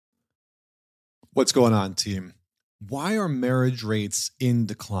What's going on, team? Why are marriage rates in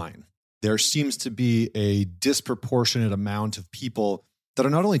decline? There seems to be a disproportionate amount of people that are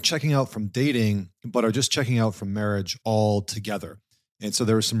not only checking out from dating, but are just checking out from marriage altogether. And so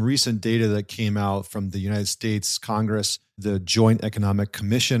there was some recent data that came out from the United States Congress, the Joint Economic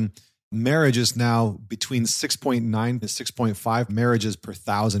Commission. Marriage is now between 6.9 to 6.5 marriages per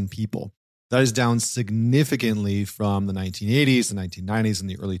thousand people. That is down significantly from the 1980s, the 1990s, and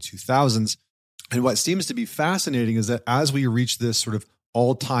the early 2000s. And what seems to be fascinating is that as we reach this sort of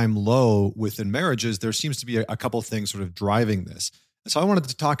all-time low within marriages, there seems to be a couple of things sort of driving this. And so I wanted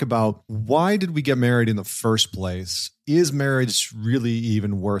to talk about, why did we get married in the first place? Is marriage really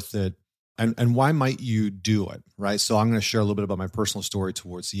even worth it? And why might you do it, right? So I'm going to share a little bit about my personal story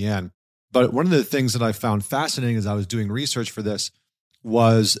towards the end. But one of the things that I found fascinating as I was doing research for this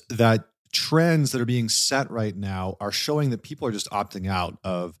was that trends that are being set right now are showing that people are just opting out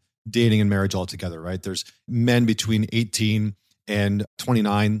of dating and marriage altogether, right? There's men between 18 and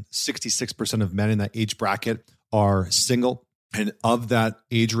 29, 66% of men in that age bracket are single. And of that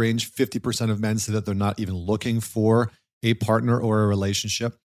age range, 50% of men say that they're not even looking for a partner or a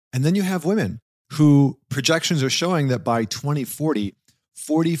relationship. And then you have women who projections are showing that by 2040,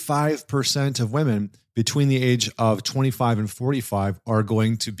 45% of women between the age of 25 and 45 are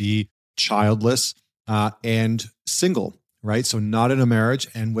going to be childless and single, right? So not in a marriage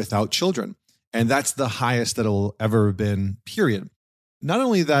and without children. And that's the highest that it'll ever been, period. Not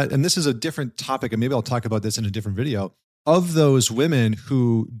only that, and this is a different topic, and maybe I'll talk about this in a different video, of those women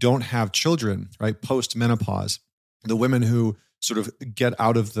who don't have children, right, post-menopause, the women who sort of get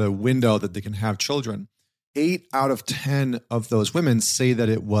out of the window that they can have children, 8 out of 10 of those women say that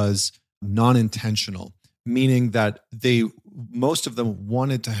it was non-intentional, meaning that most of them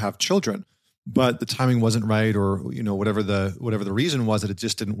wanted to have children, but the timing wasn't right, or whatever the reason was, that it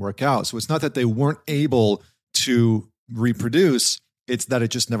just didn't work out. So it's not that they weren't able to reproduce, it's that it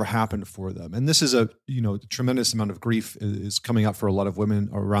just never happened for them. And this is a tremendous amount of grief is coming up for a lot of women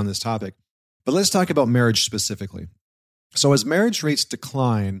around this topic. But let's talk about marriage specifically. So as marriage rates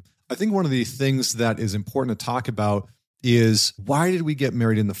decline, I think one of the things that is important to talk about is, why did we get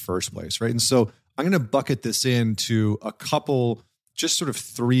married in the first place, right? And so I'm going to bucket this into a couple, just sort of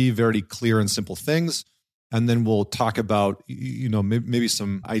 3 very clear and simple things. And then we'll talk about, maybe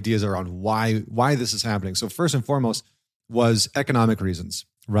some ideas around why this is happening. So first and foremost was economic reasons,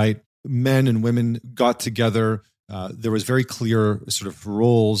 right? Men and women got together. There was very clear sort of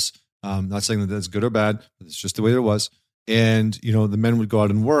roles. Not saying that that's good or bad, but it's just the way it was. And, the men would go out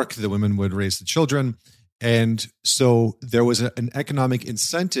and work, the women would raise the children. And so there was an economic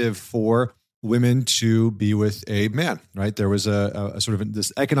incentive for women to be with a man, right? There was a sort of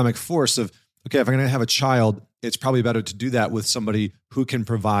this economic force of, okay, if I'm going to have a child, it's probably better to do that with somebody who can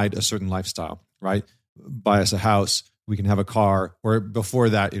provide a certain lifestyle, right? Buy us a house, we can have a car, or before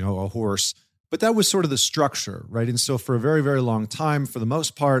that, a horse. But that was sort of the structure, right? And so for a very, very long time, for the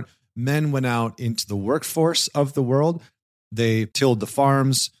most part, men went out into the workforce of the world. They tilled the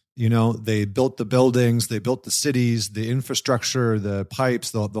farms, they built the buildings, they built the cities, the infrastructure, the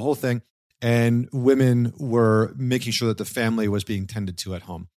pipes, the whole thing. And women were making sure that the family was being tended to at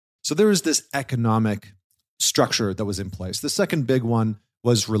home. So there was this economic structure that was in place. The second big one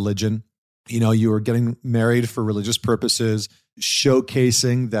was religion. You were getting married for religious purposes,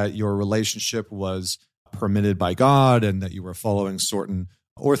 showcasing that your relationship was permitted by God and that you were following certain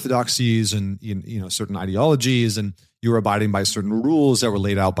orthodoxies and certain ideologies, and you were abiding by certain rules that were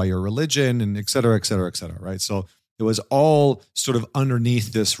laid out by your religion, and et cetera, et cetera, et cetera, right? So it was all sort of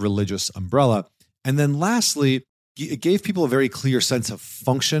underneath this religious umbrella. And then lastly, it gave people a very clear sense of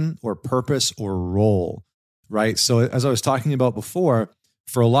function or purpose or role, right? So as I was talking about before,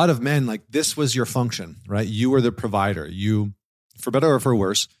 for a lot of men, like, this was your function, right? You were the provider. You, for better or for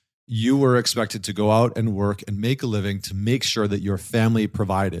worse, you were expected to go out and work and make a living to make sure that your family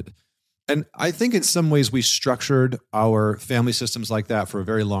provided. And I think in some ways we structured our family systems like that for a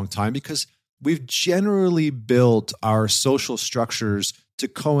very long time, because we've generally built our social structures to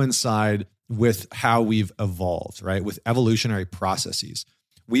coincide with how we've evolved, right? With evolutionary processes.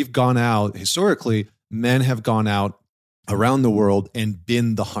 We've gone out, historically, men have gone out around the world and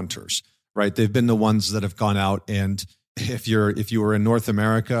been the hunters, right? They've been the ones that have gone out, and if you were in North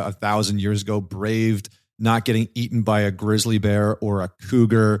America 1,000 years ago, braved not getting eaten by a grizzly bear or a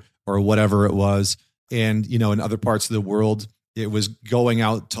cougar or whatever it was. And, in other parts of the world, it was going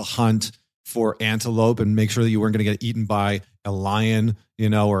out to hunt for antelope and make sure that you weren't going to get eaten by a lion,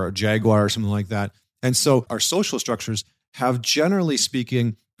 or a jaguar or something like that. And so our social structures have, generally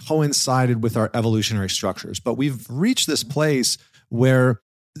speaking, coincided with our evolutionary structures. But we've reached this place where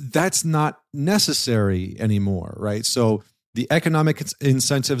that's not necessary anymore, right? So the economic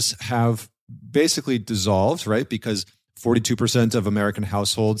incentives have basically dissolved, right? Because 42% of American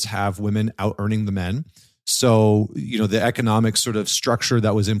households have women out earning the men. So, the economic sort of structure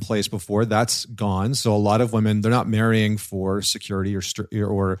that was in place before, that's gone. So a lot of women, they're not marrying for security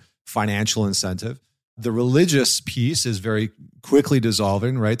or financial incentive. The religious piece is very quickly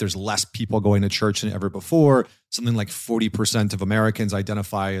dissolving, right? There's less people going to church than ever before. Something like 40% of Americans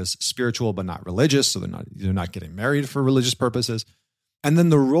identify as spiritual but not religious, so they're not getting married for religious purposes. And then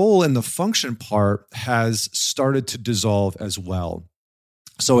the role and the function part has started to dissolve as well.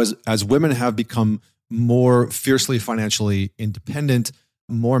 So as women have become more fiercely financially independent,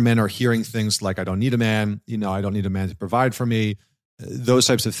 more men are hearing things like, I don't need a man, I don't need a man to provide for me, those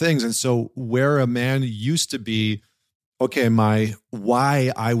types of things. And so where a man used to be, okay,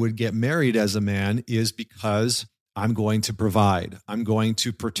 why I would get married as a man is because I'm going to provide, I'm going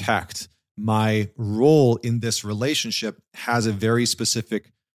to protect. My role in this relationship has a very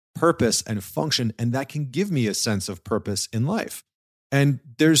specific purpose and function, and that can give me a sense of purpose in life. And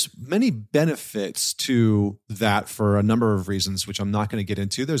there's many benefits to that for a number of reasons, which I'm not going to get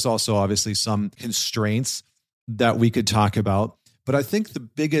into. There's also obviously some constraints that we could talk about. But I think the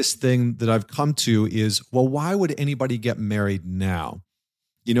biggest thing that I've come to is, well, why would anybody get married now?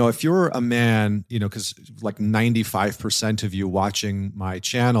 If you're a man, because like 95% of you watching my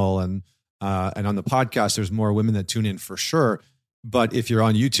channel and on the podcast, there's more women that tune in for sure. But if you're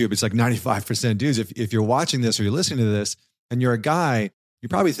on YouTube, it's like 95% dudes. If you're watching this or you're listening to this and you're a guy, you're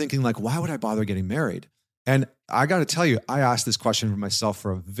probably thinking like, why would I bother getting married? And I got to tell you, I asked this question for myself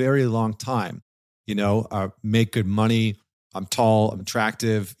for a very long time. Make good money. I'm tall, I'm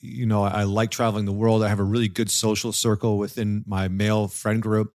attractive. I like traveling the world. I have a really good social circle within my male friend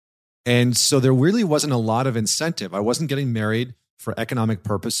group. And so there really wasn't a lot of incentive. I wasn't getting married for economic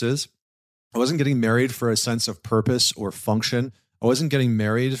purposes. I wasn't getting married for a sense of purpose or function. I wasn't getting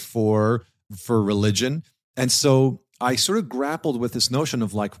married for religion. And so I sort of grappled with this notion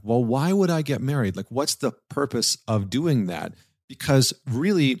of like, well, why would I get married? Like, what's the purpose of doing that? Because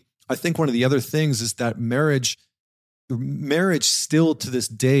really, I think one of the other things is that marriage still to this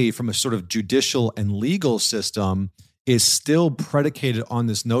day from a sort of judicial and legal system is still predicated on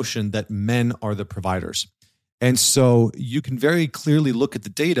this notion that men are the providers. And so you can very clearly look at the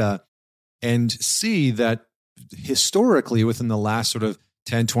data and see that historically within the last sort of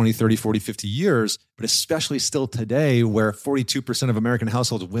 10, 20, 30, 40, 50 years, but especially still today where 42% of American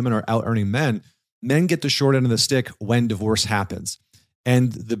households, women are out earning men get the short end of the stick when divorce happens.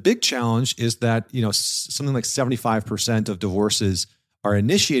 And the big challenge is that, something like 75% of divorces are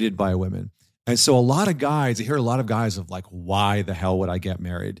initiated by women. And so a lot of guys, I hear a lot of guys of like, why the hell would I get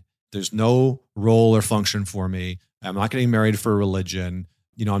married? There's no role or function for me. I'm not getting married for religion.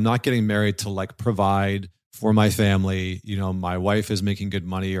 I'm not getting married to like provide for my family. My wife is making good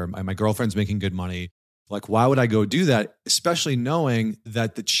money or my girlfriend's making good money. Like, why would I go do that? Especially knowing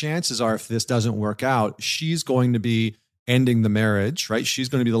that the chances are if this doesn't work out, she's going to be ending the marriage, right? She's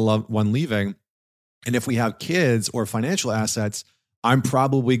going to be the one leaving. And if we have kids or financial assets, I'm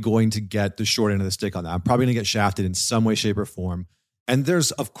probably going to get the short end of the stick on that. I'm probably going to get shafted in some way, shape, or form. And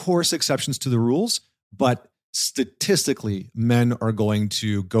there's, of course, exceptions to the rules, but statistically, men are going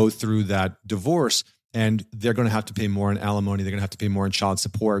to go through that divorce and they're going to have to pay more in alimony. They're going to have to pay more in child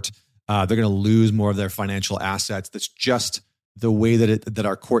support. They're going to lose more of their financial assets. That's just the way that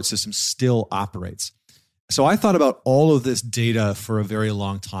our court system still operates. So I thought about all of this data for a very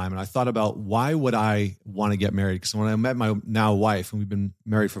long time. And I thought about why would I want to get married? Because when I met my now wife, and we've been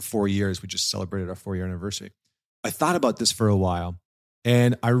married for 4 years, we just celebrated our 4-year anniversary. I thought about this for a while.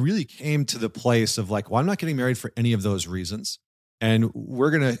 And I really came to the place of like, well, I'm not getting married for any of those reasons. And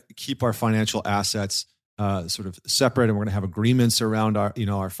we're going to keep our financial assets sort of separate. And we're going to have agreements around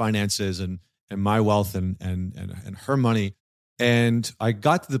our finances and my wealth and her money. And I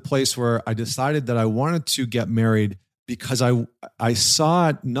got to the place where I decided that I wanted to get married because I saw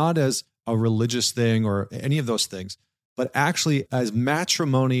it not as a religious thing or any of those things, but actually as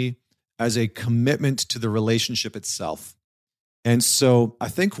matrimony, as a commitment to the relationship itself. And so I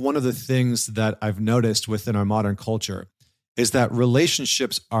think one of the things that I've noticed within our modern culture is that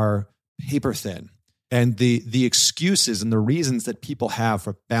relationships are paper thin. And the excuses and the reasons that people have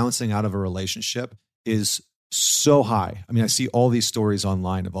for bouncing out of a relationship is so high. I mean, I see all these stories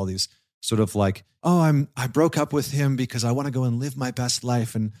online of all these sort of like, oh, I broke up with him because I want to go and live my best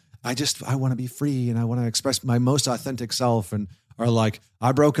life. And I want to be free and I want to express my most authentic self. And or like,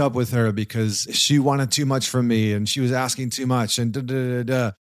 I broke up with her because she wanted too much from me and she was asking too much and da, da, da,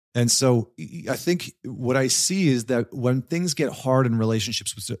 da. And so I think what I see is that when things get hard in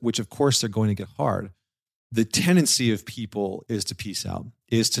relationships, which of course they're going to get hard, the tendency of people is to peace out,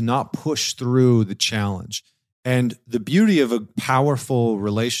 is to not push through the challenge. And the beauty of a powerful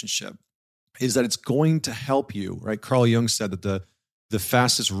relationship is that it's going to help you, right? Carl Jung said that the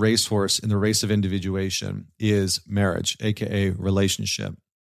fastest racehorse in the race of individuation is marriage, AKA relationship.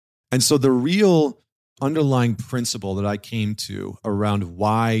 And so the real underlying principle that I came to around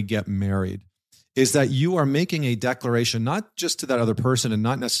why get married is that you are making a declaration, not just to that other person and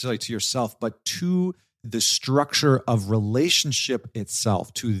not necessarily to yourself, but to the structure of relationship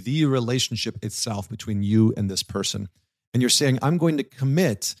itself, to the relationship itself between you and this person. And you're saying, I'm going to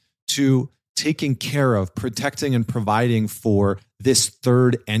commit to taking care of, protecting, and providing for this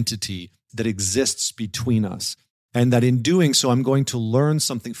third entity that exists between us. And that in doing so, I'm going to learn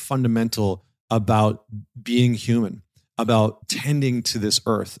something fundamental about being human, about tending to this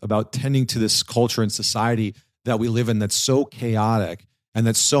earth, about tending to this culture and society that we live in that's so chaotic and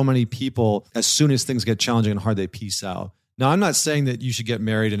that so many people, as soon as things get challenging and hard, they peace out. Now, I'm not saying that you should get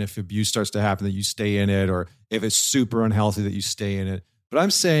married and if abuse starts to happen, that you stay in it, or if it's super unhealthy, that you stay in it. But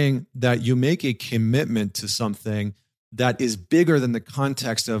I'm saying that you make a commitment to something that is bigger than the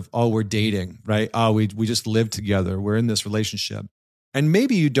context of, oh, we're dating, right? Oh, we just live together. We're in this relationship. And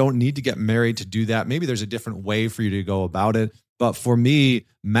maybe you don't need to get married to do that. Maybe there's a different way for you to go about it. But for me,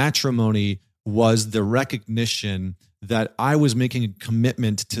 matrimony was the recognition that I was making a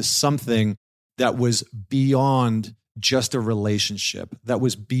commitment to something that was beyond just a relationship, that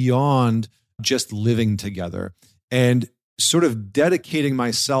was beyond just living together, and sort of dedicating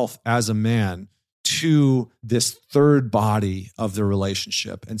myself as a man to this third body of the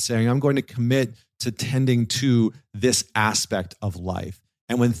relationship and saying, I'm going to commit to tending to this aspect of life.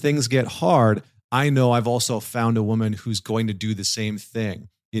 And when things get hard, I know I've also found a woman who's going to do the same thing,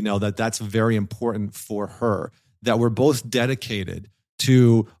 that's very important for her, that we're both dedicated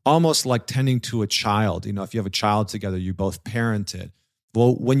to almost like tending to a child. If you have a child together, you both parent it.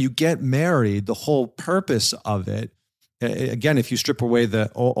 Well, when you get married, the whole purpose of it, again, if you strip away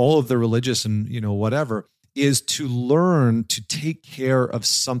all of the religious and whatever, is to learn to take care of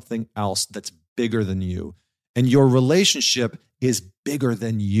something else that's bigger than you. And your relationship is bigger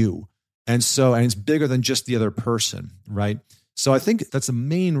than you. And it's bigger than just the other person, right? So I think that's the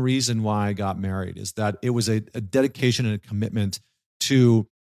main reason why I got married, is that it was a dedication and a commitment to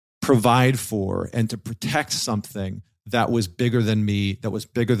provide for and to protect something that was bigger than me, that was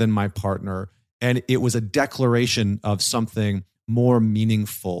bigger than my partner. And it was a declaration of something more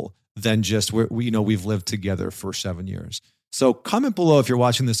meaningful than just we've lived together for 7 years. So comment below if you're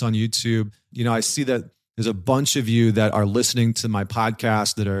watching this on YouTube. I see that there's a bunch of you that are listening to my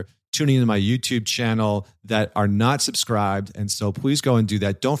podcast, that are tuning into my YouTube channel, that are not subscribed. And so please go and do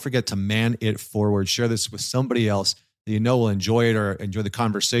that. Don't forget to man it forward. Share this with somebody else that will enjoy it or enjoy the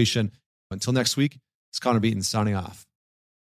conversation. Until next week, it's Connor Beaton signing off.